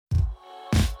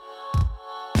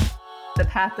The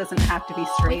path doesn't have to be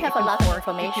straight. We have a lot of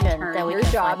information that we Your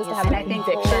can job find is to have And a I think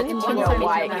conviction to know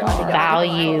why you want to go.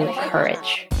 Value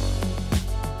courage.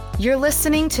 You're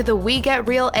listening to the We Get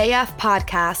Real AF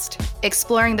podcast,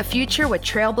 exploring the future with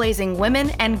trailblazing women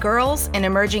and girls in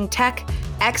emerging tech,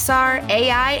 XR,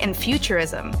 AI, and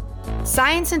futurism.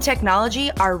 Science and technology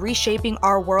are reshaping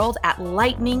our world at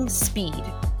lightning speed.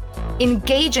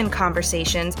 Engage in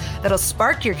conversations that'll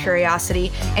spark your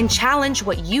curiosity and challenge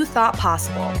what you thought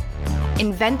possible.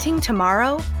 Inventing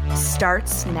tomorrow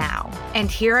starts now.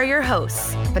 And here are your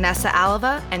hosts, Vanessa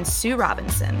Alava and Sue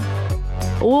Robinson.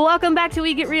 Welcome back to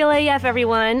We Get Real AF,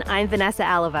 everyone. I'm Vanessa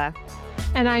Alava.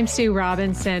 And I'm Sue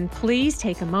Robinson. Please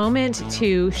take a moment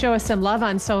to show us some love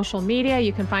on social media.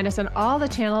 You can find us on all the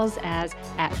channels as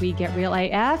at We Get Real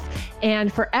AF.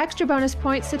 And for extra bonus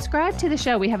points, subscribe to the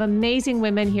show. We have amazing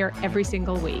women here every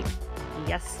single week.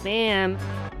 Yes, ma'am.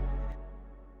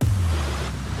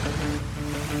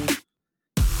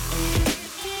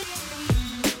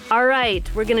 All right,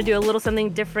 we're going to do a little something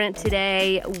different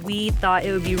today. We thought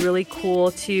it would be really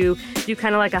cool to do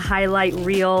kind of like a highlight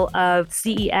reel of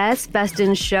CES Best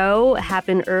in Show. It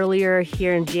happened earlier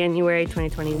here in January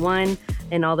 2021.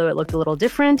 And although it looked a little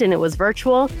different and it was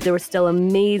virtual, there was still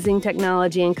amazing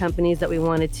technology and companies that we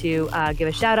wanted to give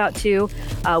a shout out to.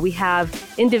 We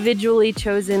have individually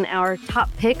chosen our top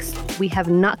picks. We have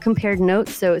not compared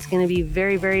notes, so it's going to be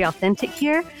very, very authentic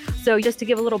here. So just to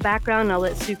give a little background, I'll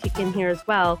let Sue kick in here as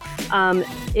well.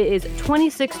 It is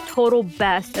 26 total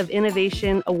Best of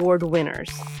Innovation Award winners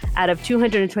out of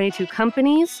 222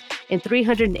 companies and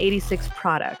 386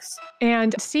 products.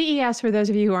 And CES, for those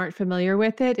of you who aren't familiar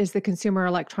with it, is the Consumer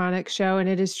Electronics Show, and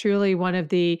it is truly one of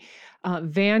the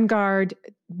vanguard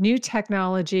new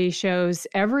technology shows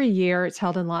every year. It's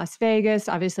held in Las Vegas.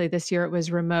 Obviously, this year it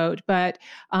was remote, but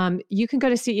you can go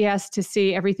to CES to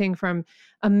see everything from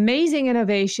amazing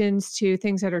innovations to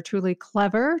things that are truly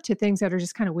clever to things that are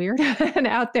just kind of weird and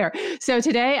out there. So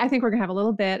today, I think we're going to have a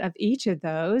little bit of each of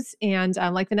those. And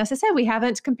like Vanessa said, we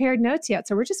haven't compared notes yet.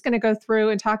 So we're just going to go through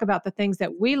and talk about the things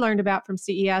that we learned about from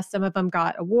CES. Some of them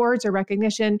got awards or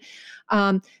recognition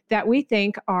that we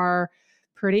think are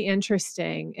pretty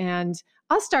interesting. And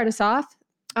I'll start us off.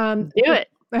 Do it.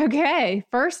 Okay.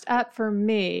 First up for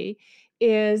me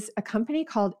is a company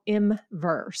called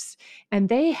Mverse. And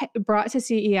they brought to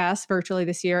CES virtually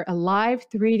this year a live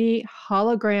 3D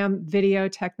hologram video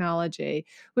technology,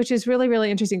 which is really, really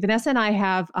interesting. Vanessa and I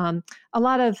have a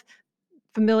lot of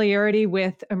familiarity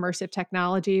with immersive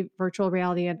technology, virtual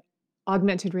reality, and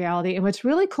augmented reality. And what's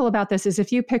really cool about this is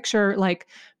if you picture like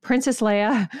Princess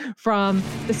Leia from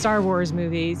the Star Wars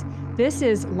movies, this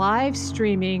is live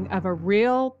streaming of a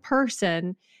real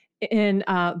person in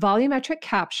volumetric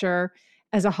capture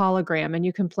as a hologram, and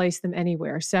you can place them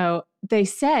anywhere. So they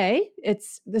say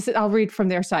I'll read from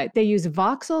their site. They use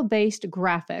voxel-based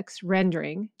graphics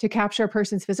rendering to capture a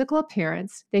person's physical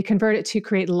appearance. They convert it to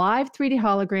create live 3D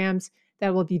holograms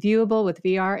that will be viewable with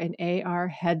VR and AR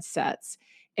headsets.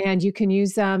 And you can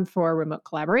use them for remote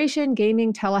collaboration,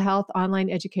 gaming, telehealth, online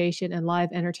education, and live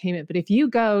entertainment. But if you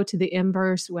go to the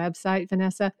Mverse website,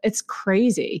 Vanessa, it's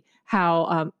crazy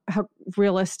how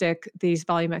realistic these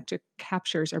volumetric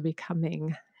captures are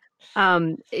becoming.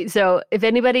 So if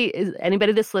anybody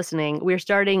that's listening, we're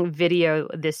starting video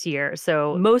this year.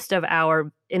 So most of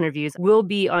our interviews will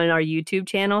be on our YouTube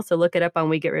channel. So look it up on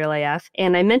We Get Real AF.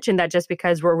 And I mentioned that just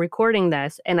because we're recording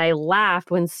this. And I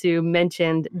laughed when Sue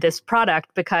mentioned this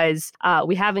product because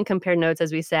we haven't compared notes,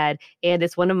 as we said, and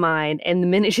it's one of mine. And the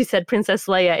minute she said Princess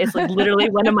Leia, it's like literally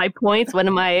one of my points, one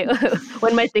of my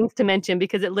things to mention,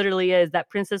 because it literally is that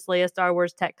Princess Leia Star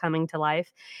Wars tech coming to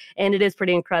life. And it is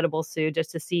pretty incredible, Sue,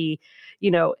 just to see,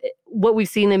 what we've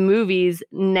seen in movies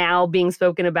now being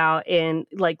spoken about in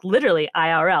like literally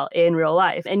IRL in real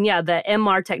life. And yeah, the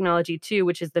MR technology too,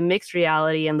 which is the mixed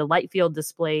reality and the light field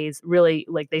displays, really,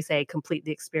 like they say, complete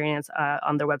the experience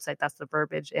on their website. That's the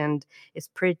verbiage, and it's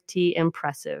pretty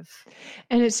impressive.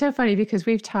 And it's so funny because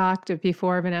we've talked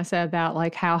before, Vanessa, about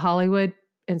like how Hollywood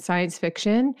and science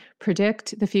fiction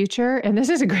predict the future. And this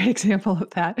is a great example of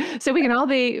that. So we can all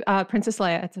be Princess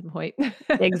Leia at some point.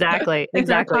 Exactly. In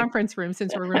our conference room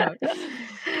since we're remote.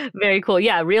 Very cool.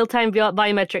 Yeah. Real-time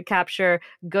volumetric capture.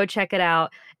 Go check it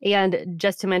out. And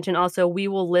just to mention also, we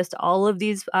will list all of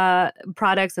these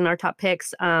products and our top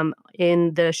picks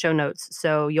in the show notes.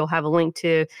 So you'll have a link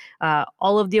to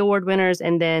all of the award winners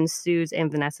and then Sue's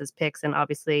and Vanessa's picks. And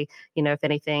obviously, if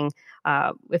anything,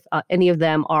 if any of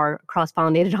them are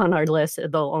cross-pollinated on our list,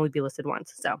 they'll only be listed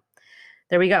once. So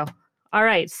there we go. All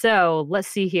right. So let's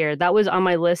see here. That was on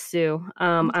my list, Sue. Okay.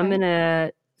 I'm going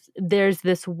to There's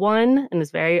this one, and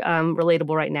it's very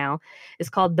relatable right now. It's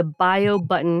called the Bio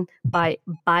Button by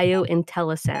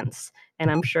BioIntelliSense. And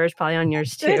I'm sure it's probably on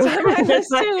yours too. Just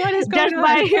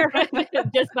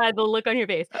by the look on your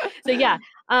face. So yeah,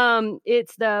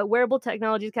 it's the wearable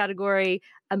technologies category,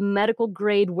 a medical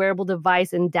grade wearable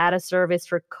device and data service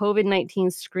for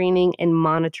COVID-19 screening and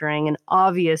monitoring. And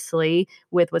obviously,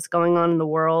 with what's going on in the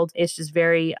world, it's just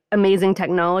very amazing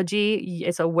technology.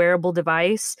 It's a wearable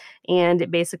device, and it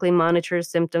basically monitors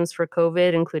symptoms for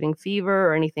COVID, including fever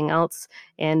or anything else,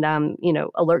 and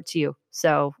alerts you.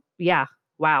 So yeah,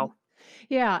 wow.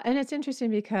 Yeah. And it's interesting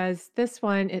because this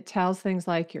one, it tells things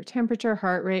like your temperature,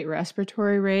 heart rate,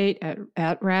 respiratory rate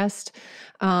at rest.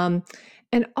 And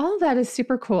all that is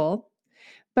super cool.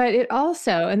 But it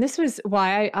also, and this was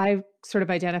why I sort of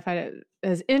identified it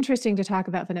as interesting to talk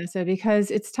about, Vanessa, because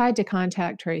it's tied to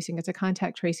contact tracing. It's a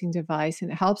contact tracing device,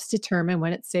 and it helps determine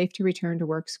when it's safe to return to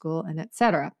work, school, and et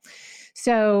cetera.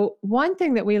 So one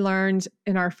thing that we learned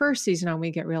in our first season on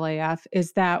We Get Real AF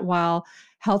is that while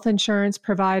health insurance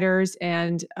providers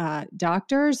and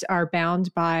doctors are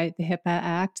bound by the HIPAA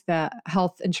Act, the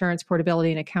Health Insurance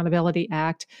Portability and Accountability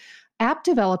Act, app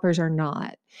developers are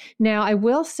not. Now, I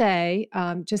will say,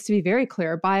 just to be very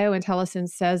clear, BioIntelliSense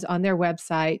says on their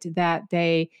website that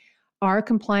they are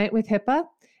compliant with HIPAA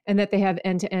and that they have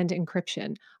end-to-end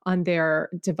encryption on their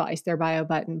device, their Bio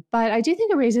Button. But I do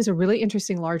think it raises a really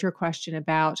interesting, larger question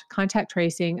about contact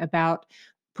tracing, about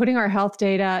putting our health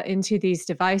data into these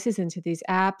devices, into these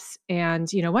apps. And,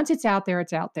 once it's out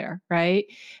there, right?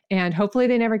 And hopefully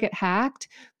they never get hacked.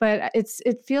 But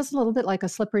it feels a little bit like a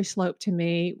slippery slope to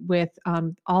me with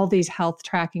all these health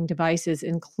tracking devices,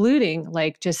 including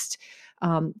like just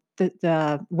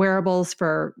the wearables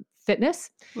for fitness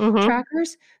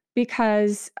trackers,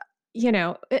 because,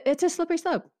 it's a slippery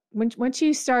slope. Once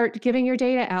you start giving your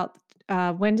data out,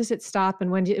 when does it stop,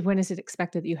 and when is it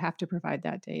expected that you have to provide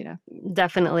that data?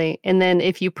 Definitely. And then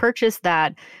if you purchase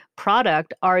that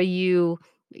product, are you,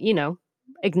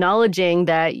 acknowledging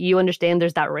that you understand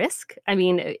there's that risk? I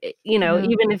mean,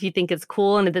 even if you think it's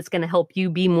cool and it's going to help you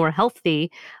be more healthy,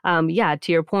 to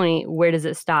your point, where does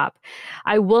it stop?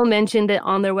 I will mention that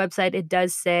on their website, it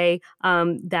does say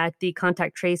that the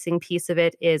contact tracing piece of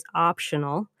it is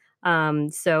optional.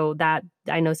 So that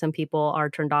I know some people are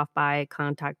turned off by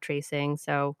contact tracing.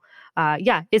 So,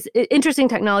 it's interesting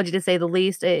technology to say the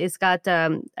least. It's got,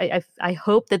 I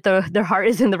hope that their heart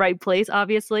is in the right place,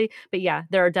 obviously. But yeah,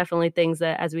 there are definitely things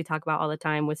that, as we talk about all the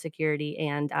time with security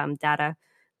and data,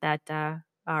 that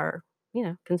are,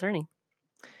 concerning.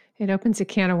 It opens a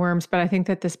can of worms, but I think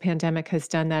that this pandemic has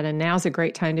done that. And now's a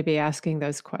great time to be asking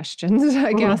those questions,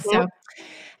 I guess. So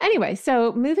anyway,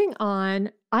 so moving on,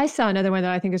 I saw another one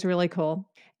that I think is really cool.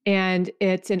 And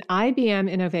it's an IBM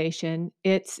innovation.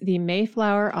 It's the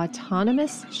Mayflower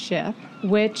Autonomous Ship,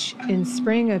 which in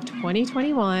spring of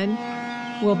 2021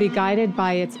 will be guided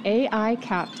by its AI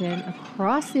captain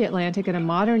across the Atlantic in a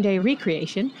modern-day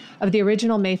recreation of the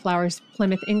original Mayflower's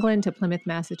Plymouth, England to Plymouth,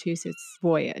 Massachusetts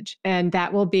voyage. And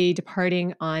that will be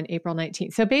departing on April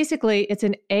 19th. So basically, it's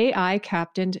an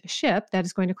AI-captained ship that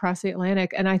is going to cross the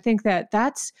Atlantic. And I think that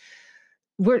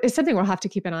it's something we'll have to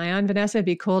keep an eye on, Vanessa. It'd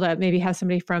be cool to maybe have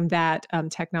somebody from that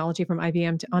technology from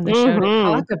IBM on the show to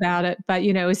talk about it. But,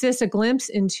 is this a glimpse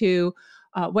into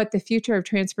what the future of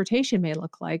transportation may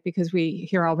look like? Because we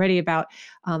hear already about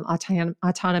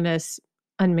autonomous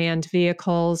unmanned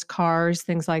vehicles, cars,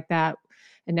 things like that.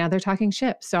 And now they're talking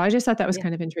ships. So I just thought that was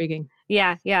kind of intriguing.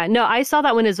 Yeah. No, I saw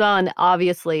that one as well. And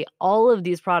obviously, all of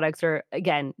these products are,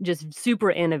 again, just super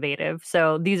innovative.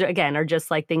 So these are just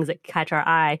like things that catch our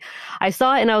eye. I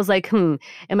saw it and I was like, am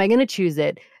I going to choose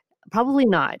it? Probably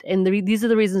not. And these are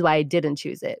the reasons why I didn't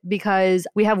choose it, because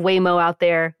we have Waymo out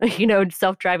there,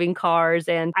 self-driving cars.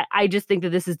 And I just think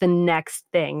that this is the next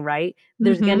thing, right?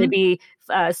 There's going to be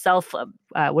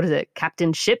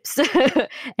captain ships,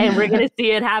 and we're going to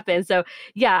see it happen. So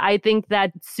yeah, I think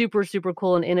that's super, super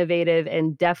cool and innovative.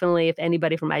 And definitely if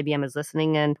anybody from IBM is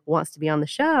listening and wants to be on the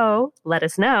show, let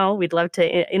us know. We'd love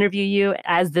to interview you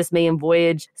as this Mayhem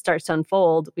voyage starts to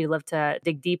unfold. We'd love to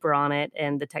dig deeper on it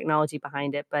and the technology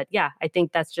behind it. But yeah, I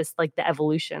think that's just like the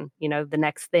evolution, the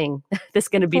next thing that's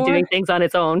going to be doing things on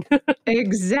its own.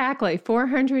 Exactly.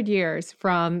 400 years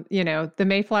from, the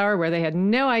Mayflower, where they had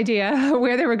no idea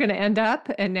where they were going to end up.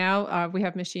 And now we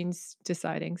have machines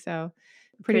deciding. So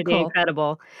pretty cool.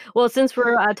 Incredible. Well, since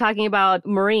we're talking about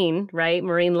marine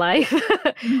life,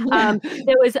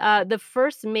 there was the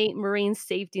first marine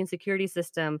safety and security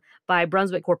system by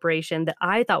Brunswick Corporation that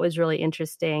I thought was really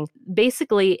interesting.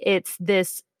 Basically, it's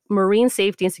this marine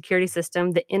safety and security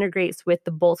system that integrates with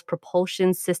the boat's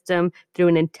propulsion system through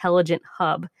an intelligent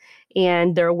hub.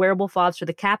 And there are wearable fobs for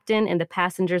the captain and the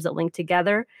passengers that link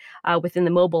together within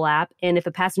the mobile app. And if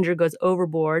a passenger goes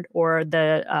overboard or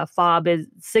the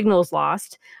signal's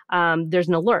lost, there's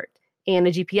an alert. And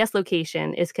a GPS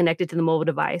location is connected to the mobile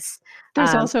device.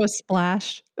 There's also a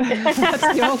splash. That's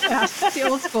the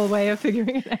old school way of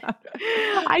figuring it out.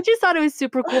 I just thought it was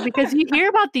super cool because you hear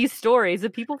about these stories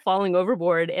of people falling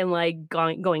overboard and like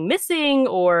going missing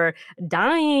or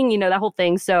dying, that whole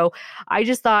thing. So I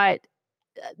just thought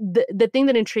the thing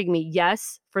that intrigued me,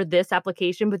 yes, for this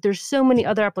application, but there's so many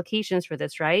other applications for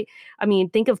this, right? I mean,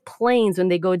 think of planes when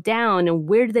they go down and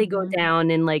where do they go down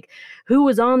and like who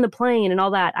was on the plane and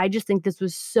all that. I just think this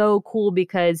was so cool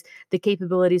because the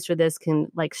capabilities for this can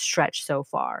like stretch so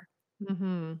far.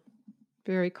 Mm-hmm.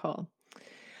 Very cool.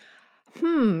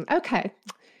 Okay.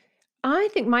 I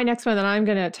think my next one that I'm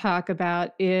going to talk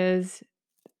about is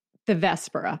the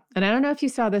Vespera. And I don't know if you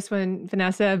saw this one,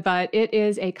 Vanessa, but it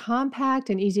is a compact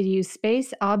and easy to use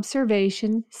space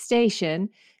observation station.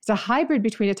 It's a hybrid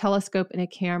between a telescope and a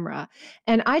camera.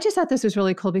 And I just thought this was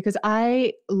really cool because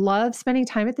I love spending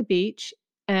time at the beach.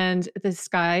 And the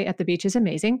sky at the beach is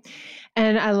amazing.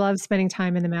 And I love spending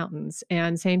time in the mountains.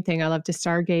 And same thing, I love to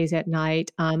stargaze at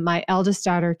night. My eldest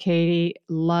daughter, Katie,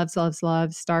 loves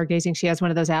stargazing. She has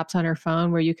one of those apps on her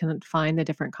phone where you can find the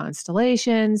different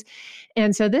constellations.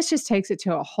 And so this just takes it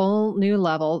to a whole new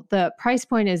level. The price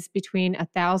point is between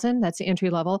 $1,000, that's the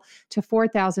entry level, to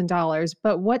 $4,000.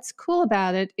 But what's cool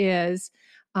about it is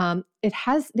it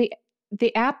has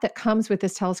the app that comes with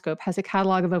this telescope has a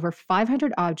catalog of over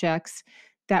 500 objects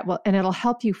and it'll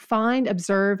help you find,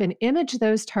 observe, and image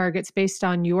those targets based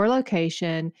on your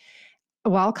location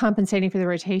while compensating for the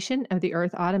rotation of the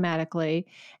Earth automatically.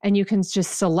 And you can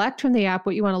just select from the app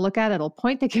what you want to look at. It'll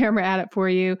point the camera at it for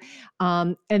you.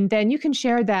 And then you can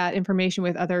share that information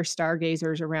with other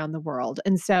stargazers around the world.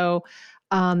 And so,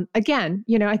 again,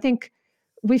 I think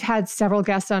we've had several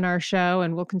guests on our show,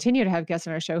 and we'll continue to have guests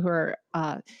on our show who are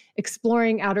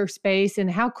exploring outer space,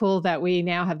 and how cool that we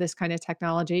now have this kind of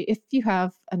technology. If you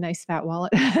have a nice fat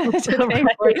wallet to pay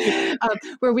for,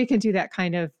 where we can do that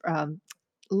kind of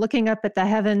looking up at the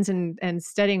heavens and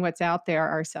studying what's out there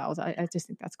ourselves. I just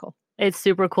think that's cool. It's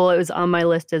super cool. It was on my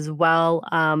list as well.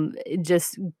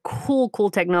 Just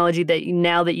cool technology that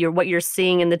now that what you're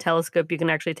seeing in the telescope, you can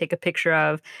actually take a picture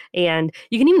of, and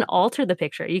you can even alter the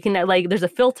picture. You can there's a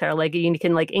filter, you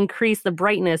can increase the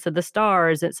brightness of the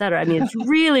stars, etc. I mean, it's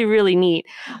really, really neat.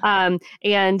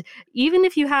 And even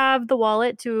if you have the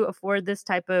wallet to afford this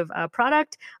type of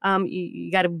product,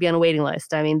 you got to be on a waiting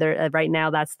list. I mean, right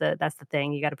now that's the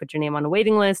thing. You got to put your name on a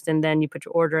waiting list, and then you put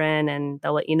your order in, and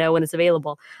they'll let you know when it's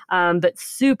available. But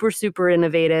super, super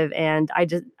innovative. And I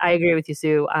agree with you,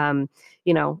 Sue.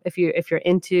 If you're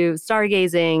into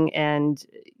stargazing and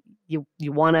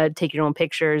you want to take your own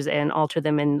pictures and alter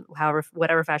them in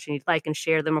whatever fashion you'd like and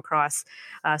share them across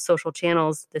social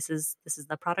channels, this is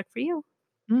the product for you.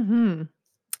 Mm-hmm.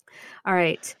 All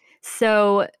right.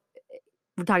 So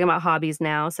we're talking about hobbies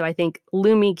now. So I think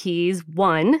LumiKeys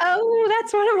 1. Oh,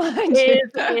 that's one of mine.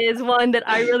 is one that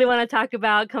I really want to talk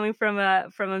about, coming from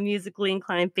a musically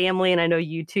inclined family, and I know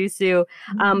you too, Sue.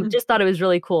 Just thought it was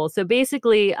really cool. So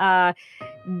basically,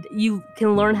 you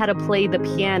can learn how to play the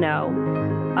piano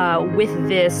with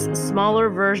this smaller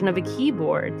version of a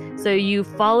keyboard. So you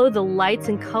follow the lights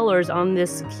and colors on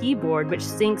this keyboard, which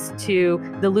syncs to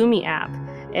the Lumi app.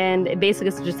 And basically,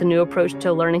 it's just a new approach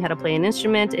to learning how to play an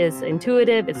instrument. It's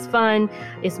intuitive, it's fun,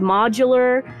 it's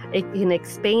modular, it can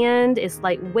expand, it's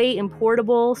lightweight and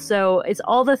portable. So it's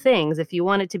all the things. If you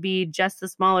want it to be just a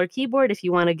smaller keyboard, if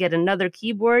you want to get another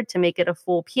keyboard to make it a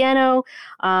full piano,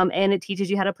 and it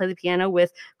teaches you how to play the piano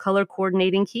with color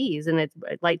coordinating keys, and it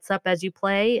lights up as you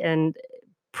play, and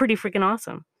pretty freaking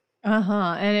awesome.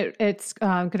 And it's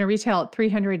going to retail at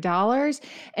 $300.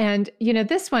 And,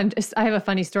 this one, I have a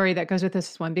funny story that goes with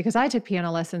this one, because I took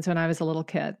piano lessons when I was a little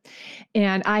kid,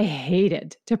 and I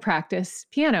hated to practice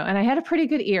piano, and I had a pretty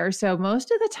good ear. So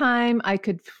most of the time I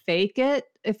could fake it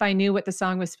if I knew what the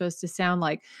song was supposed to sound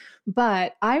like.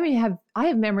 But I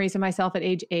have memories of myself at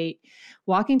age 8,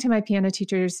 walking to my piano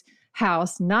teacher's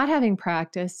house, not having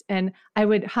practice, and I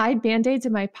would hide Band-Aids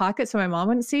in my pocket so my mom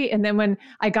wouldn't see. And then when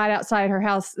I got outside her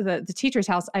house, the teacher's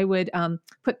house, I would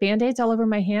put Band-Aids all over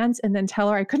my hands and then tell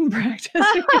her I couldn't practice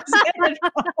because it had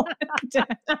fallen down.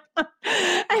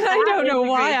 And I don't know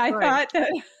why I thought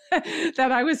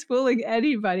that I was fooling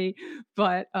anybody,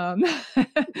 but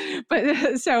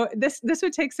so this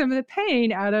would take some of the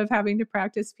pain out of having to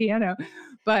practice piano.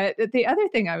 But the other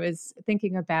thing I was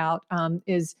thinking about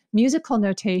is musical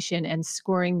notation and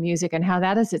scoring music, and how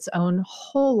that is its own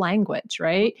whole language,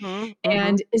 right?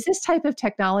 And is this type of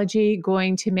technology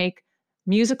going to make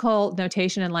musical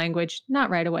notation and language, not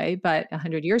right away, but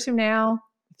 100 years from now,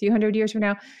 a few hundred years from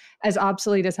now, as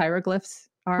obsolete as hieroglyphs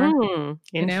are.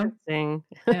 Interesting.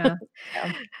 Yeah.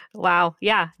 Wow.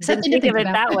 Yeah. Didn't think of it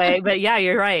that way, but yeah,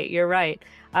 you're right. You're right.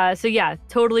 So yeah,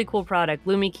 totally cool product.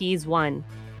 Lumi Keys 1.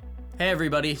 Hey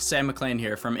everybody, Sam McLean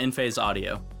here from InPhase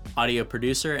Audio, audio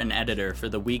producer and editor for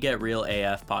the We Get Real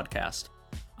AF podcast.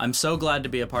 I'm so glad to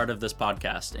be a part of this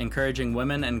podcast, encouraging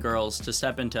women and girls to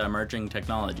step into emerging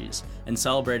technologies and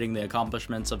celebrating the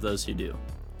accomplishments of those who do.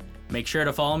 Make sure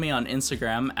to follow me on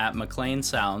Instagram at McLean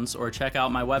Sounds or check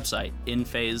out my website,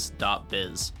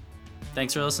 inphase.biz.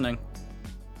 Thanks for listening.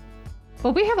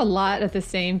 Well, we have a lot of the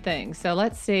same thing. So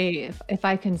let's see if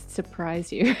I can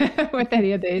surprise you with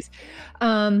any of these.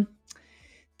 There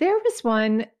was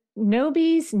one,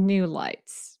 Nobi's New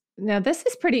Lights. Now, this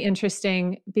is pretty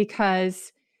interesting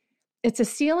because it's a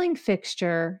ceiling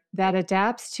fixture that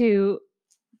adapts to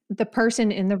the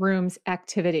person in the room's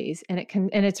activities, and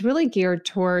it's really geared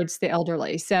towards the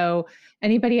elderly. So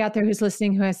anybody out there who's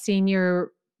listening who has senior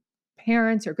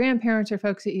parents or grandparents or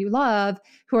folks that you love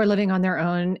who are living on their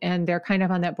own and they're kind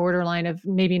of on that borderline of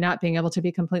maybe not being able to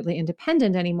be completely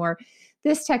independent anymore,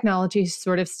 this technology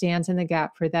sort of stands in the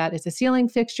gap for that. It's a ceiling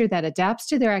fixture that adapts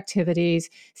to their activities,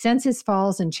 senses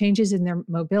falls and changes in their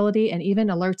mobility, and even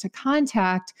alerts a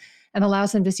contact and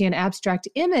allows them to see an abstract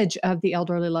image of the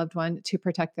elderly loved one to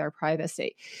protect their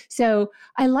privacy. So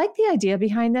I like the idea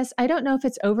behind this. I don't know if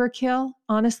it's overkill,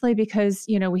 honestly, because,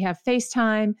 we have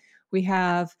FaceTime, we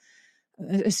have,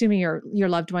 assuming your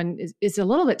loved one is a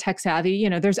little bit tech savvy,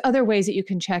 there's other ways that you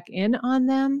can check in on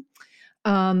them.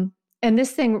 And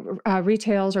this thing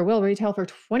retails or will retail for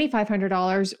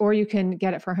 $2,500, or you can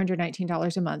get it for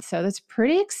 $119 a month. So that's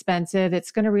pretty expensive. It's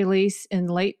going to release in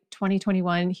late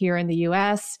 2021 here in the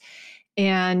US.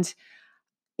 And,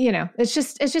 it's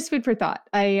just food for thought.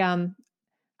 I'm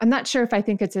not sure if I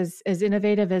think it's as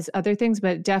innovative as other things,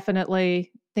 but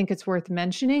definitely think it's worth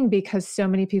mentioning because so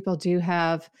many people do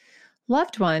have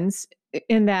loved ones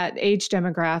in that age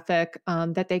demographic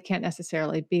that they can't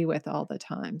necessarily be with all the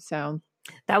time. So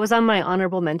that was on my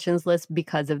honorable mentions list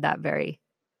because of that very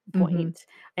point.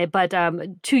 Mm-hmm. But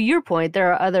to your point,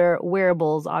 there are other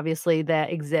wearables, obviously,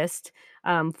 that exist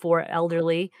for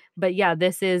elderly. But yeah,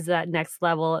 this is that next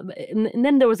level. And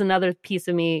then there was another piece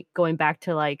of me going back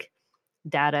to like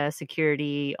data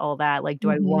security, all that. Like, do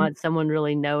I want someone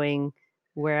really knowing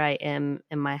where I am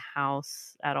in my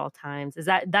house at all times?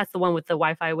 That's the one with the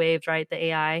Wi-Fi waves, right? The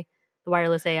AI, the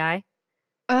wireless AI?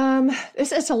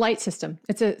 It's a light system.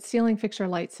 It's a ceiling fixture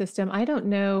light system. I don't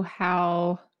know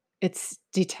how it's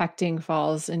detecting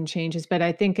falls and changes, but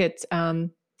I think it's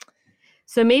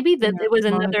so maybe there was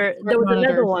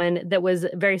another one that was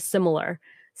very similar.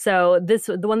 So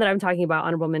the one that I'm talking about,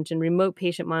 honorable mention, remote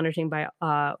patient monitoring by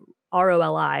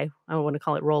ROLI. I don't want to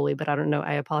call it Rolly, but I don't know.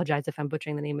 I apologize if I'm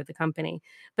butchering the name of the company.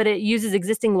 But it uses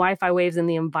existing Wi-Fi waves in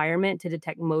the environment to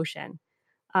detect motion.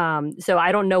 So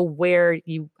I don't know where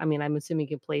I'm assuming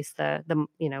you can place the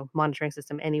monitoring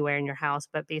system anywhere in your house,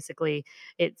 but basically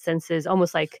it senses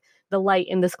almost like the light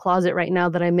in this closet right now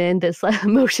that I'm in, this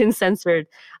motion censored.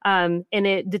 And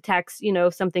it detects,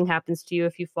 if something happens to you,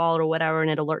 if you fall or whatever, and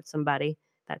it alerts somebody,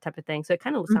 that type of thing. So it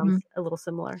kind of sounds a little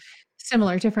similar.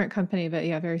 Similar, different company, but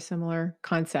yeah, very similar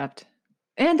concept.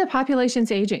 And the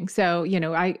population's aging. So,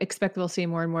 I expect we'll see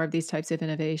more and more of these types of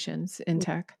innovations in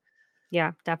tech.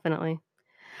 Yeah, definitely.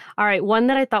 All right. One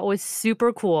that I thought was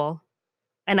super cool.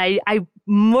 And I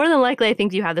more than likely, I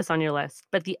think you have this on your list,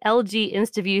 but the LG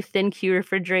InstaView ThinQ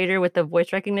refrigerator with the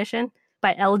voice recognition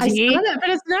by LG. I saw that, but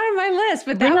it's not on my list.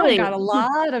 But that one got a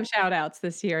lot of shout outs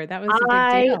this year. That was a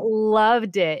big deal. I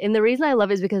loved it. And the reason I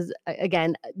love it is because,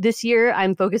 again, this year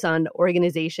I'm focused on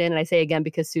organization. And I say again,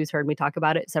 because Sue's heard me talk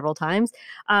about it several times.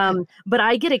 But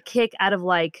I get a kick out of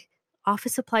like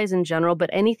office supplies in general, but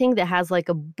anything that has like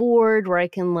a board where I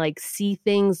can like see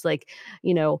things like,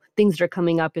 things that are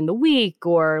coming up in the week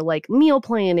or like meal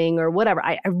planning or whatever.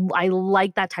 I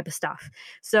like that type of stuff.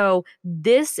 So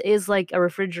this is like a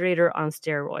refrigerator on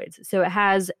steroids. So it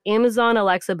has Amazon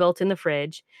Alexa built in the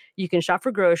fridge. You can shop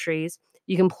for groceries.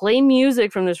 You can play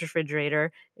music from this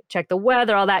refrigerator, check the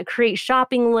weather, all that, create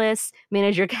shopping lists,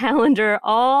 manage your calendar,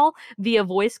 all via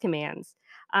voice commands.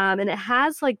 And it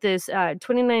has like this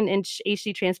 29-inch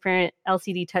HD transparent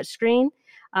LCD touchscreen.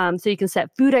 So you can set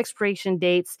food expiration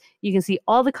dates. You can see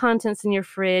all the contents in your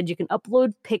fridge. You can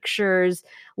upload pictures,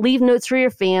 leave notes for your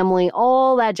family,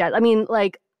 all that jazz. I mean,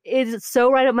 like, it's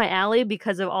so right up my alley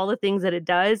because of all the things that it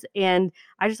does. And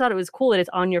I just thought it was cool that it's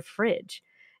on your fridge.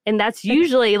 And that's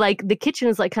usually like the kitchen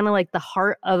is like kind of like the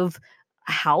heart of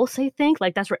house, I think.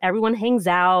 Like that's where everyone hangs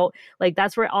out. Like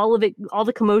that's where all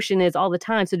the commotion is all the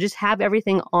time. So just have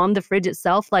everything on the fridge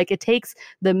itself. Like it takes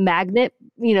the magnet,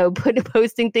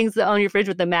 posting things on your fridge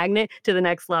with the magnet to the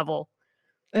next level.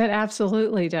 It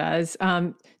absolutely does.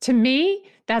 To me,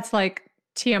 that's like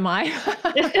TMI.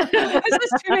 There's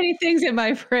just too many things in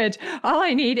my fridge. All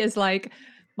I need is like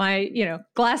my,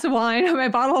 glass of wine, my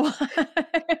bottle of wine.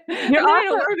 I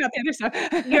don't worry about the other stuff.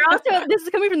 This is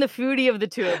coming from the foodie of the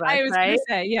two of us, I was going to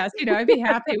say, yes, I'd be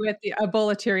happy with a bowl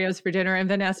of Cheerios for dinner, and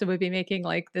Vanessa would be making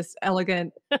like this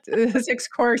elegant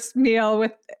 6-course meal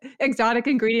with exotic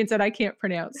ingredients that I can't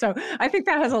pronounce. So I think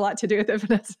that has a lot to do with it,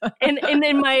 Vanessa. And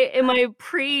in my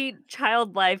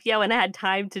pre-child life, when I had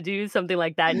time to do something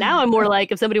like that. Now I'm more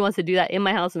like, if somebody wants to do that in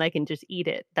my house and I can just eat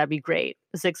it, that'd be great.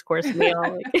 A 6-course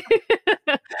meal.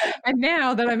 And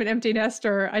now that I'm an empty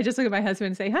nester, I just look at my husband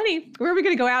and say, honey, where are we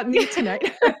going to go out and eat tonight?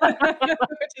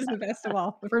 Which is the best of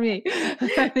all for me.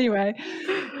 Anyway,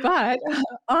 but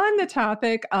on the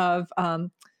topic of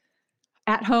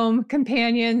at-home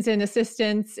companions and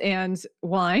assistants and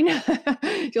wine,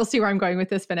 you'll see where I'm going with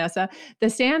this, Vanessa. The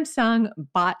Samsung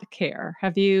Bot Care.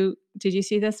 Did you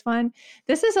see this one?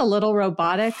 This is a little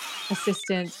robotic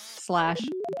assistant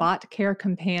 / bot care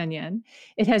companion.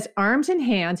 It has arms and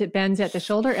hands. It bends at the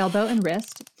shoulder, elbow, and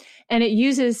wrist. And it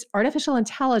uses artificial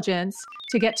intelligence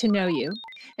to get to know you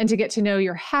and to get to know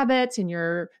your habits and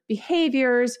your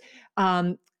behaviors.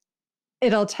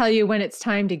 It'll tell you when it's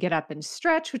time to get up and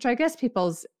stretch, which I guess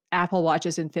people's Apple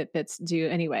Watches and Fitbits do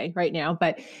anyway right now.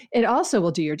 But it also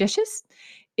will do your dishes.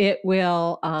 It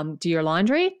will do your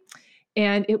laundry.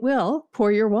 And it will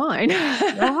pour your wine.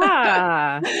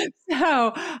 Ah.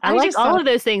 So I like all of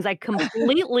those things. I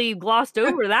completely glossed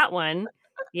over that one.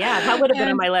 Yeah, that would have been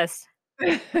on my list.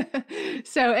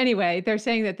 So anyway, they're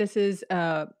saying that this is,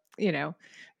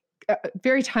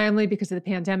 very timely because of the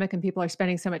pandemic and people are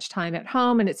spending so much time at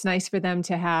home, and it's nice for them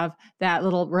to have that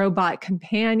little robot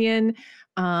companion.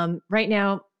 Right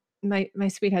now, my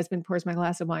sweet husband pours my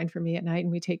glass of wine for me at night,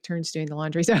 and we take turns doing the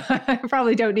laundry. So I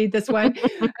probably don't need this one.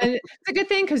 And it's a good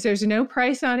thing because there's no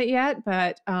price on it yet,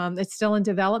 but it's still in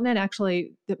development.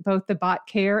 Actually, both the Bot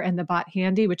Care and the Bot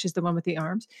Handy, which is the one with the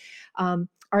arms,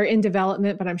 are in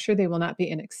development, but I'm sure they will not be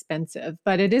inexpensive.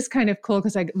 But it is kind of cool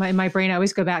because my brain, I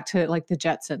always go back to like the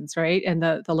Jetsons, right? And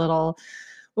the little,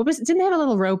 didn't they have a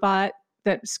little robot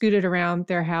that scooted around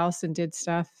their house and did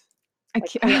stuff? I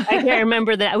can't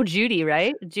remember that. Oh, Judy,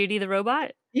 right? Judy the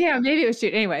robot? Yeah, maybe it was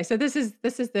Judy. Anyway, so this is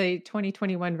the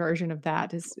 2021 version of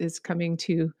that is coming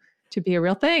to be a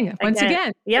real thing. Once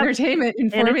again, entertainment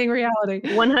informing reality.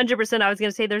 100%. I was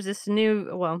going to say there's this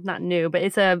not new, but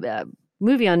it's a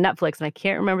movie on Netflix, and I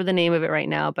can't remember the name of it right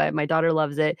now, but my daughter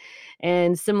loves it.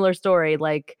 And similar story,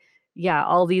 like,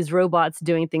 all these robots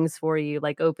doing things for you,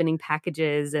 like opening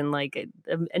packages and like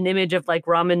an image of like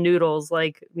ramen noodles,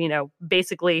 like,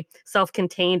 basically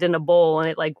self-contained in a bowl, and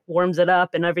it like warms it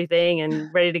up and everything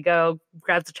and ready to go,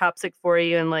 grabs a chopstick for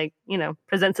you and like,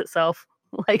 presents itself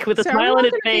like with a smile on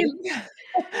its face.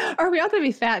 Are we all going to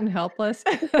be fat and helpless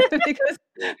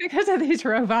because of these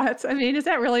robots? I mean, is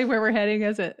that really where we're heading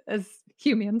as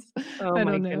humans? Oh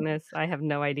my goodness. I have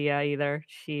no idea either.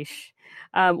 Sheesh.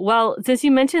 Well, since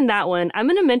you mentioned that one, I'm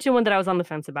going to mention one that I was on the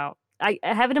fence about. I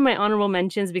have it in my honorable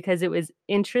mentions because it was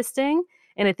interesting,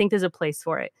 and I think there's a place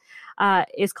for it.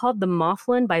 It's called the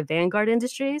Mothman by Vanguard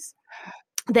Industries,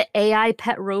 the AI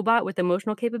pet robot with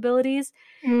emotional capabilities.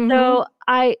 Mm-hmm. So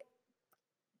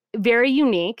very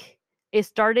unique. It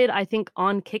started, I think,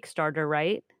 on Kickstarter,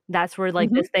 right? That's where like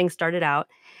this thing started out.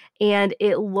 And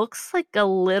it looks like a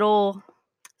little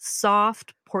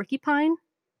soft porcupine,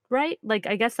 right? Like,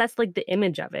 I guess that's like the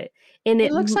image of it. And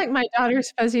it looks like my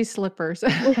daughter's fuzzy slippers.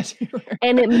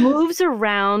 And it moves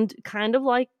around kind of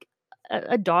like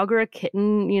a dog or a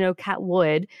kitten, cat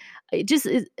would. It just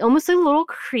is almost a little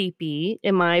creepy,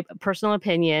 in my personal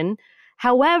opinion.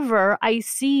 However, I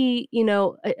see,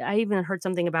 I even heard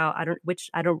something about, I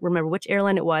don't remember which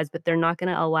airline it was, but they're not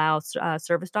going to allow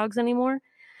service dogs anymore.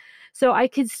 So I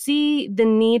could see the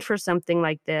need for something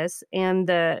like this, and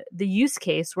the use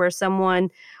case where someone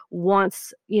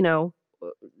wants,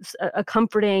 a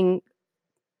comforting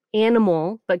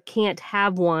animal, but can't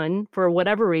have one for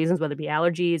whatever reasons, whether it be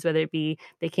allergies, whether it be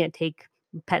they can't take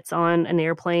pets on an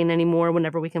airplane anymore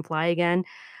whenever we can fly again.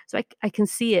 So I can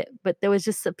see it, but there was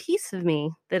just a piece of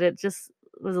me that it just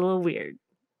was a little weird.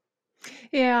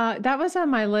 Yeah, that was on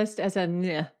my list as a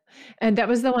meh. And that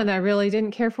was the one that I really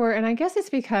didn't care for. And I guess it's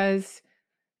because,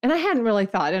 and I hadn't really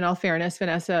thought, in all fairness,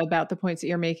 Vanessa, about the points that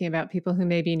you're making about people who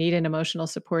maybe need an emotional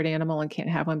support animal and can't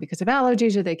have one because of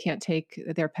allergies, or they can't take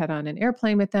their pet on an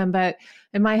airplane with them. But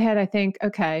in my head, I think,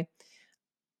 okay,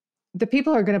 the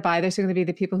people who are going to buy this are going to be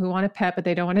the people who want a pet, but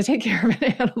they don't want to take care of an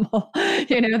animal.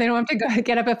 They don't have to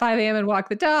get up at 5 a.m. and walk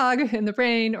the dog in the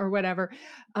rain or whatever.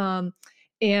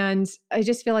 And I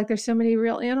just feel like there's so many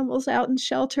real animals out in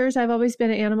shelters. I've always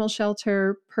been an animal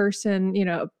shelter person,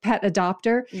 pet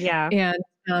adopter. Yeah.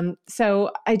 And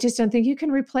so I just don't think you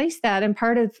can replace that. And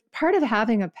part of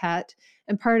having a pet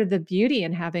and part of the beauty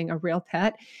in having a real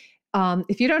pet,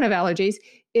 if you don't have allergies,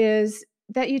 is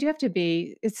that you do have to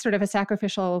it's sort of a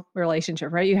sacrificial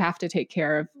relationship, right? You have to take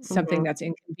care of something that's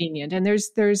inconvenient. And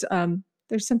there's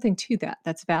something to that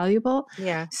that's valuable.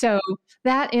 Yeah. So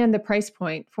that and the price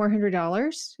point,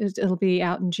 $400, it'll be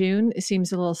out in June. It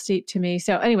seems a little steep to me.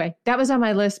 So anyway, that was on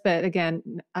my list, but again,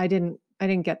 I didn't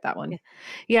get that one.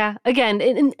 Yeah. Again,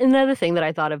 and another thing that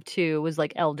I thought of too was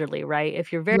like elderly, right?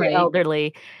 If you're very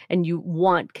elderly and you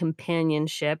want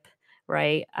companionship,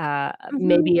 right?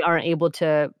 Maybe aren't able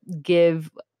to give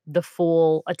the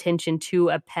full attention to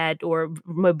a pet or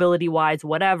mobility wise,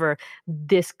 whatever,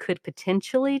 this could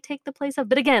potentially take the place of.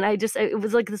 But again, it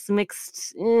was like this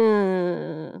mixed,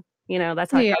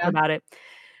 that's how I felt about it.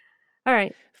 All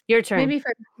right. Your turn. Maybe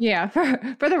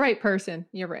for the right person.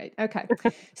 You're right. Okay.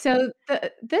 So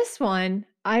this one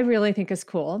I really think is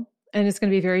cool, and it's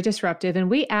going to be very disruptive. And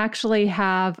we actually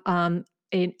have an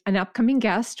upcoming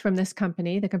guest from this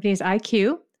company. The company is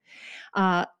IQ.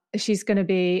 She's going to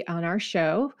be on our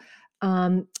show.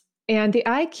 And the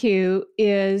IQ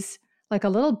is like a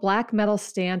little black metal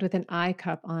stand with an eye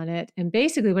cup on it. And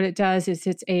basically what it does is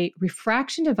it's a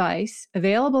refraction device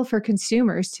available for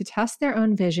consumers to test their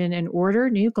own vision and order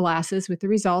new glasses with the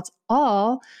results,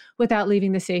 all without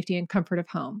leaving the safety and comfort of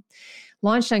home.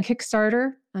 Launched on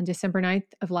Kickstarter on December 9th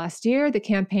of last year, the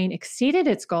campaign exceeded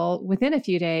its goal within a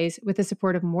few days with the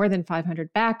support of more than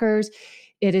 500 backers.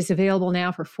 It is available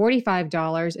now for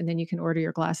 $45, and then you can order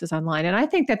your glasses online. And I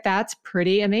think that that's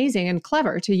pretty amazing and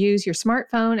clever to use your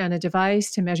smartphone and a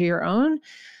device to measure your own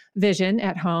vision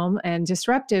at home, and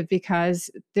disruptive because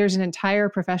there's an entire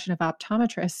profession of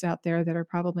optometrists out there that are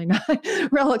probably not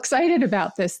real excited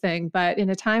about this thing. But in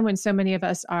a time when so many of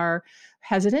us are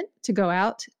hesitant to go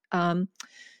out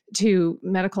to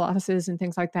medical offices and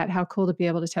things like that, how cool to be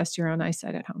able to test your own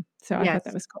eyesight at home. So I thought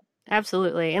that was cool.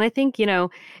 Absolutely. And I think,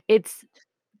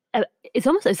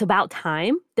 it's about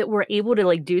time that we're able to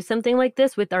like do something like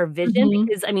this with our vision,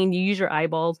 because you use your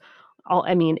eyeballs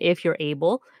if you're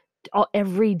able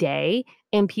every day,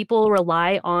 and people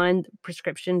rely on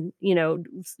prescription,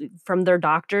 from their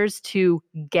doctors to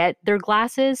get their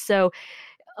glasses. So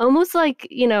almost like,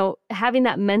 having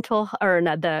that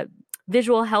the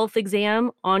visual health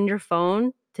exam on your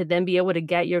phone to then be able to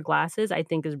get your glasses, I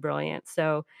think is brilliant.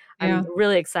 So I'm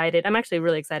really excited. I'm actually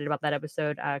really excited about that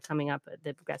episode coming up,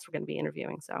 the guests we're going to be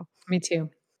interviewing. So me too.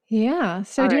 Yeah.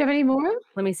 So do you have any more?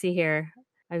 Let me see here.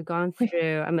 I've gone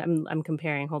through, I'm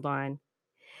comparing, hold on.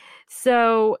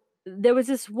 So there was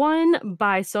this one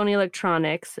by Sony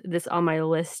Electronics, this on my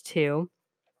list too,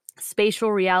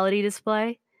 spatial reality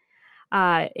display.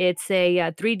 It's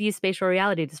a 3D spatial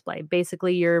reality display.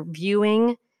 Basically, you're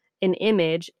viewing an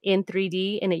image in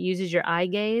 3D and it uses your eye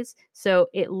gaze. So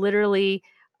it literally,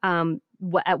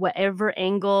 at whatever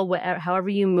angle, however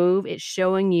you move, it's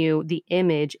showing you the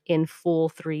image in full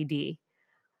 3D.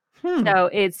 So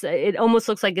it almost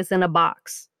looks like it's in a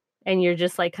box, and you're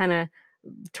just like kind of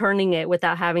turning it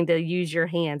without having to use your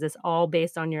hands. It's all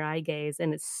based on your eye gaze,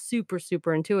 and it's super,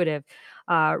 super intuitive.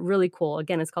 Really cool.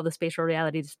 Again, it's called the Spatial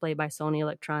Reality Display by Sony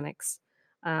Electronics.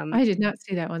 I did not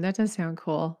see that one. That does sound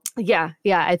cool. Yeah.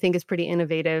 I think it's pretty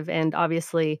innovative, and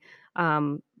obviously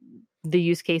the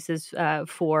use cases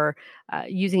for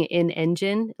using it in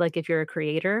engine, like if you're a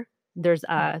creator, there's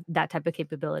that type of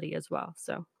capability as well.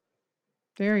 So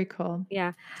very cool.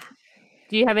 Yeah.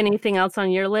 Do you have anything else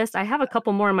on your list? I have a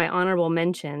couple more in my honorable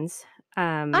mentions.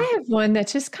 I have one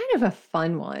that's just kind of a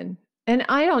fun one. And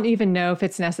I don't even know if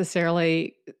it's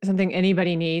necessarily something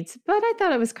anybody needs, but I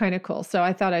thought it was kind of cool. So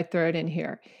I thought I'd throw it in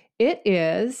here. It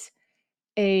is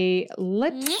a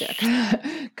lipstick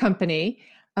company.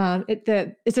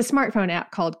 It's a smartphone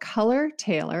app called Color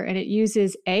Tailor, and it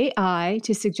uses AI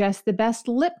to suggest the best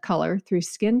lip color through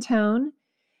skin tone.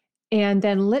 And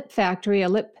then Lip Factory, a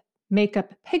lip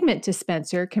makeup pigment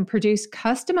dispenser, can produce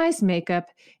customized makeup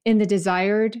in the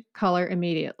desired color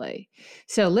immediately.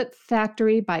 So Lip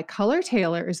Factory by Color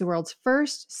Tailor is the world's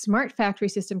first smart factory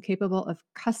system capable of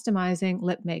customizing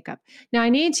lip makeup. Now I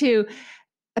need to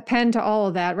append to all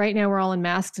of that. Right now we're all in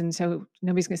masks, and so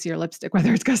nobody's going to see your lipstick,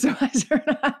 whether it's customized or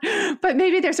not. But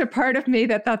maybe there's a part of me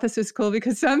that thought this was cool,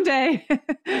 because someday...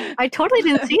 I totally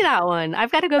didn't see that one.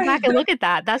 I've got to go back and look at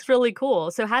that. That's really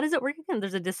cool. So how does it work again?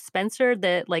 There's a dispenser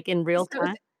that like in real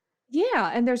time?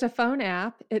 Yeah, and there's a phone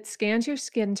app. It scans your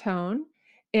skin tone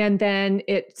and then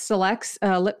it selects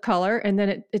a lip color and then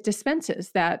it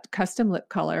dispenses that custom lip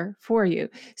color for you.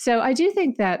 So I do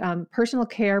think that personal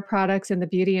care products in the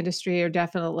beauty industry are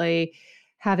definitely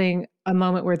having a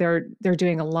moment where they're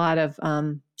doing a lot of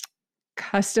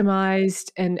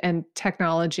customized and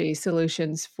technology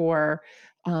solutions for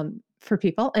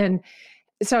people. And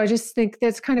so I just think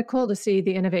that's kind of cool to see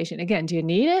the innovation. Again, do you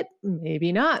need it?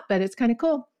 Maybe not, but it's kind of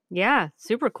cool. Yeah,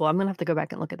 super cool. I'm going to have to go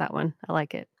back and look at that one. I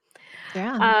like it.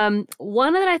 Yeah.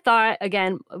 One that I thought,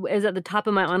 again, is at the top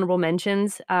of my honorable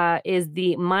mentions is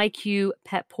the MyQ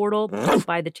Pet Portal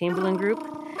by the Chamberlain Group.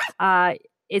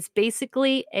 It's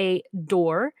basically a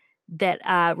door that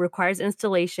requires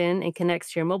installation and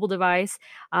connects to your mobile device.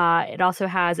 It also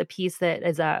has a piece that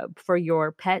is for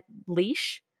your pet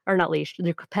leash. Or not leash,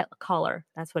 the pet collar.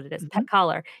 That's what it is. Pet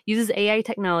collar uses AI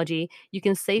technology. You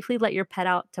can safely let your pet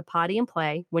out to potty and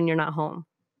play when you're not home.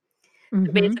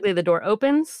 So basically, the door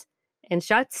opens and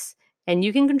shuts, and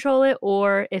you can control it.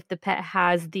 Or if the pet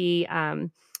has the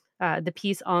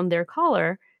piece on their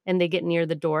collar and they get near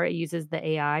the door, it uses the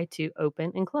AI to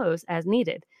open and close as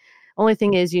needed. Only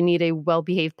thing is you need a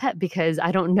well-behaved pet, because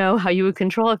I don't know how you would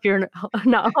control if you're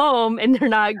not home and they're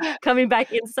not coming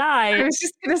back inside. I was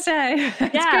just going to say, it's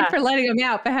good for letting them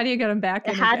out, but how do you get them back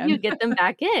in How again? do you get them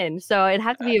back in? So it'd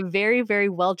have to be a very, very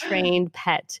well-trained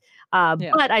pet.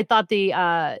 But I thought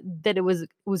that it was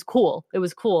cool. It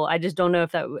was cool. I just don't know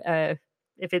if that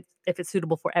if it's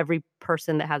suitable for every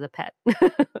person that has a pet.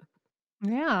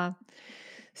 Yeah.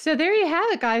 So there you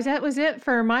have it, guys. That was it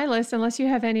for my list, unless you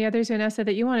have any others, Vanessa,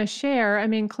 that you want to share. I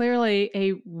mean, clearly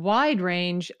a wide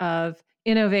range of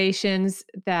innovations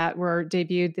that were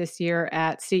debuted this year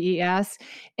at CES.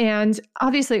 And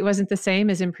obviously it wasn't the same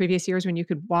as in previous years when you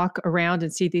could walk around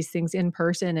and see these things in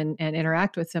person and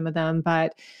interact with some of them.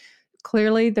 But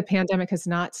clearly the pandemic has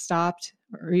not stopped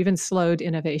or even slowed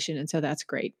innovation. And so that's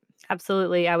great.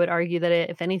 Absolutely. I would argue that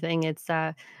if anything, it's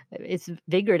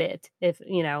vigored it,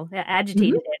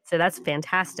 agitated it. So that's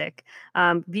fantastic.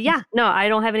 But yeah, no, I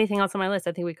don't have anything else on my list.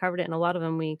 I think we covered it, and a lot of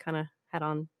them we kind of had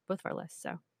on both of our lists.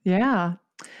 So yeah.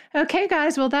 Okay,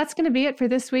 guys. Well, that's going to be it for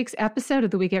this week's episode of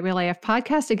the We Get Real AF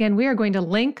podcast. Again, we are going to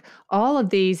link all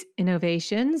of these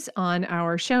innovations on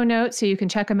our show notes so you can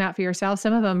check them out for yourself.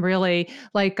 Some of them really,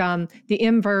 like the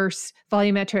Inverse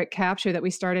volumetric capture that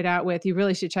we started out with, you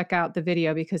really should check out the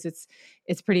video because it's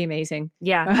pretty amazing.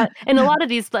 Yeah. And a lot of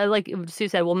these, like Sue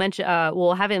said, we'll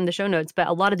have it in the show notes, but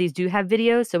a lot of these do have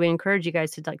videos. So we encourage you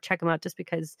guys to check them out just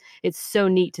because it's so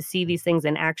neat to see these things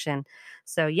in action.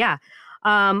 So yeah.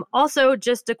 Also,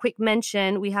 just a quick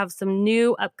mention, we have some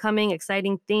new upcoming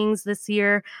exciting things this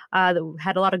year that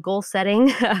had a lot of goal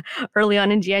setting early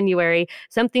on in January.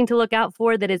 Something to look out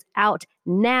for that is out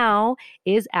now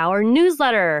is our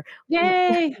newsletter.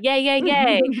 Yay! Yay, yay,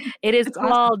 yay. It is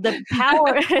called the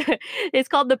Power. It's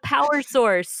called the Power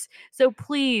Source. So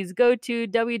please go to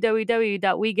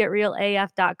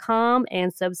www.wegetrealaf.com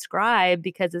and subscribe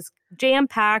because it's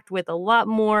jam-packed with a lot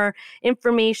more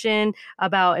information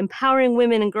about empowering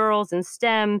women and girls in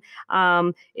STEM.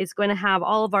 It's going to have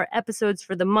all of our episodes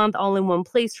for the month all in one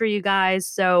place for you guys.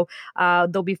 So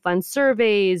there'll be fun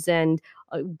surveys and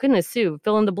goodness, Sue,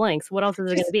 fill in the blanks. What else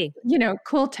is it going to be?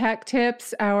 Cool tech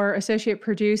tips. Our associate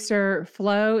producer,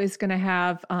 Flo, is going to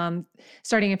have,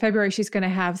 starting in February, she's going to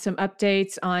have some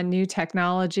updates on new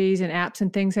technologies and apps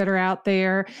and things that are out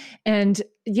there. And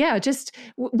yeah,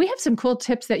 we have some cool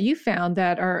tips that you found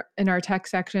that are in our tech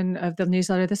section of the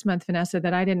newsletter this month, Vanessa,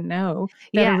 that I didn't know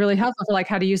that are really helpful for like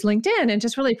how to use LinkedIn and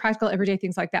just really practical everyday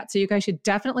things like that. So you guys should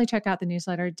definitely check out the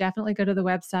newsletter, definitely go to the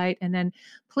website, and then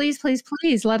please, please,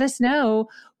 please let us know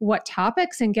what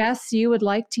topics and guests you would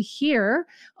like to hear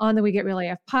on the We Get Real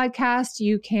AF podcast.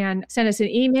 You can send us an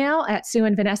email at Sue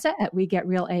and Vanessa at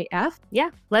WeGetRealAF. Yeah,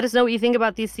 let us know what you think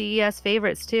about these CES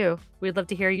favorites too. We'd love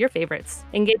to hear your favorites.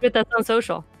 Engage with us on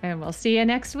social. And we'll see you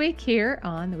next week here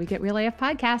on the We Get Real AF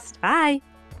podcast. Bye.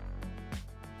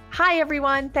 Hi,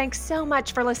 everyone. Thanks so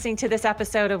much for listening to this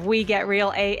episode of We Get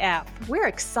Real AF. We're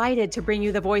excited to bring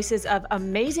you the voices of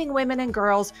amazing women and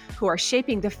girls who are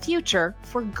shaping the future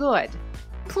for good.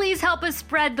 Please help us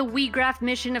spread the WeGraph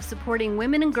mission of supporting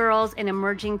women and girls in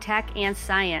emerging tech and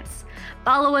science.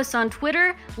 Follow us on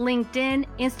Twitter, LinkedIn,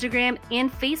 Instagram,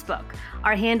 and Facebook.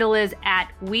 Our handle is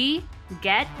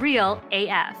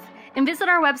 @WeGetRealAF. And visit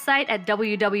our website at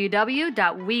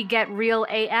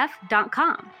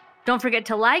www.wegetrealaf.com. Don't forget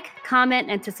to like, comment,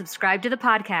 and to subscribe to the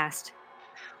podcast.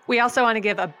 We also want to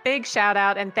give a big shout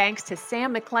out and thanks to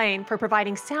Sam McLean for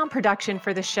providing sound production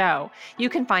for the show. You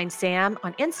can find Sam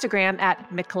on Instagram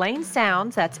at McLean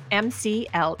Sounds, that's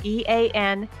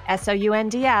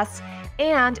McLeanSounds,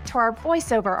 and to our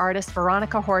voiceover artist,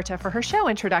 Veronica Horta, for her show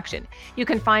introduction. You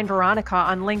can find Veronica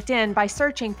on LinkedIn by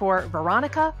searching for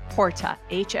Veronica Horta,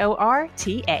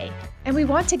 Horta. And we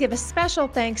want to give a special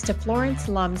thanks to Florence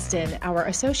Lumsden, our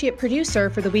associate producer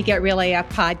for the We Get Real AF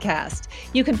podcast.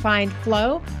 You can find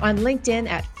Flo on LinkedIn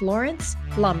at Florence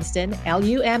Lumsden,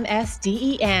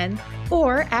 Lumsden,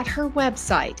 or at her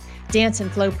website,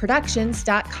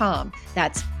 danceandflowproductions.com.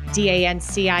 That's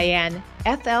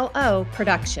DANCINFLO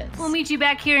Productions. We'll meet you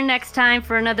back here next time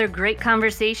for another great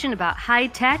conversation about high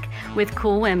tech with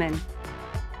cool women.